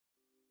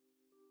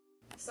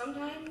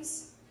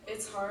Sometimes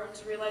it's hard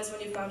to realize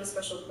when you found a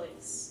special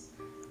place.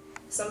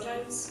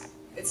 Sometimes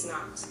it's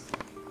not.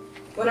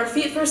 When our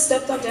feet first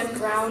stepped on damp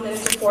ground and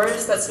into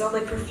forests that smelled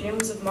like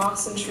perfumes of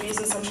moss and trees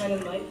and sunshine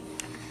and light,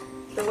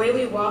 the way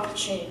we walked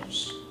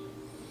changed.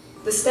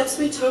 The steps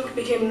we took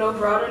became no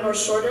broader nor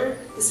shorter,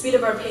 the speed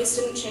of our pace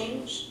didn't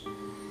change,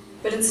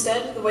 but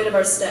instead the weight of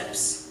our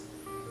steps.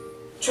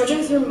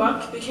 Trudging through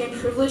muck became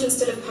privilege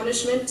instead of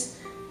punishment.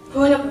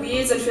 Pulling up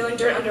weeds and feeling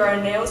dirt under our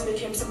nails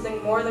became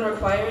something more than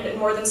required, and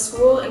more than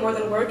school, and more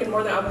than work, and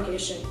more than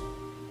obligation.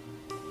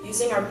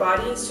 Using our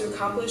bodies to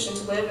accomplish and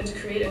to live and to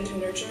create and to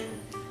nurture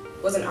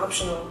wasn't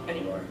optional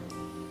anymore.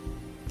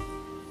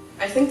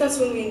 I think that's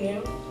when we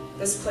knew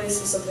this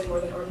place was something more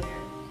than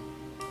ordinary.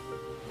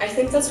 I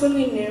think that's when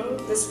we knew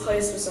this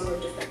place was somewhere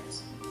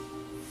different.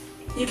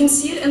 You can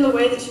see it in the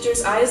way the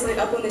teacher's eyes light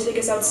up when they take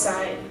us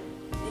outside.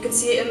 You can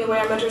see it in the way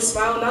our mentors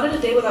smile, not at a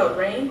day without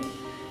rain,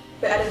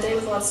 but at a day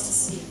with lots to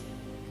see.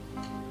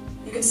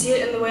 You can see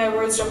it in the way our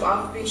words jump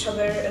off of each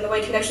other, and the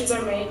way connections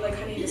are made like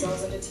honey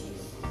dissolves into tea.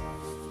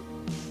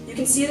 You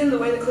can see it in the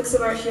way the clicks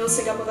of our heels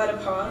sync up without a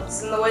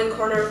pause, and the way the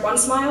corner of one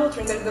smile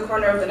turns into the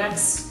corner of the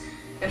next,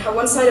 and how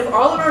one side of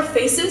all of our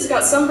faces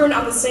got sunburned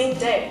on the same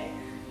day,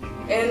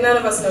 and none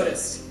of us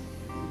noticed.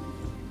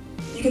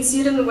 You can see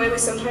it in the way we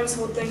sometimes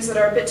hold things that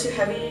are a bit too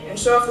heavy and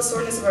show off the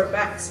soreness of our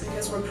backs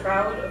because we're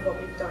proud of what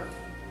we've done.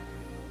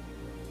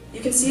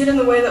 You can see it in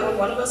the way that when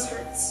one of us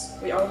hurts,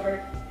 we all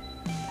hurt,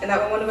 and that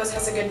when one of us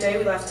has a good day,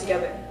 we laugh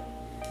together.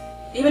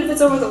 Even if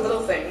it's over the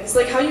little things,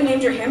 like how you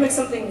named your hammock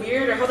something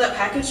weird, or how that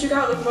package you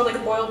got looked more like a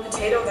boiled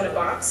potato than a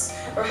box,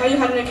 or how you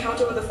had an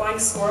encounter with a flying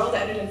squirrel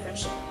that ended in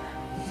friendship.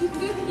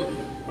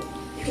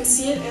 You can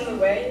see it in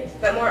the way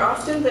that more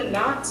often than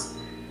not,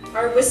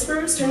 our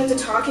whispers turn into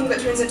talking that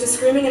turns into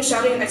screaming and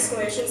shouting and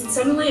exclamations, and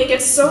suddenly it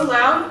gets so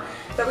loud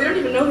that we don't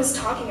even know who's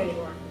talking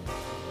anymore.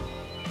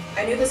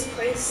 I knew this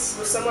place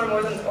was somewhere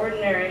more than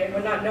ordinary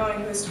when not knowing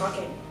who was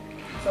talking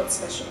felt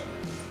special.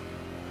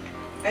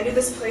 I knew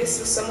this place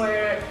was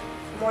somewhere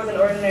more than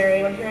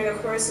ordinary when hearing a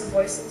chorus of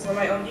voices where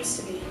my own used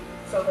to be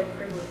felt like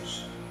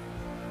privilege.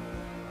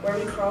 Where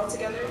we crawled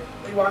together,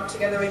 we walked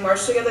together, we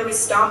marched together, we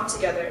stomped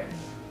together.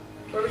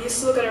 Where we used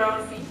to look at our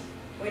own feet,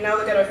 we now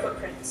look at our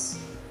footprints.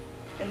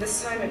 And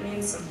this time it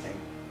means something.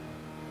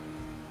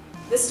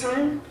 This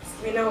time,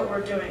 we know what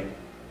we're doing,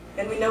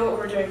 and we know what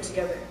we're doing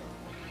together.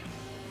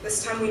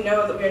 This time we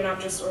know that we are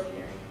not just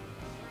ordinary.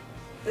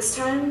 This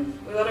time,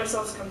 we let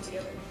ourselves come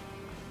together.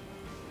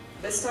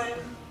 This time,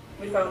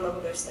 we fell in love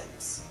with our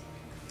steps.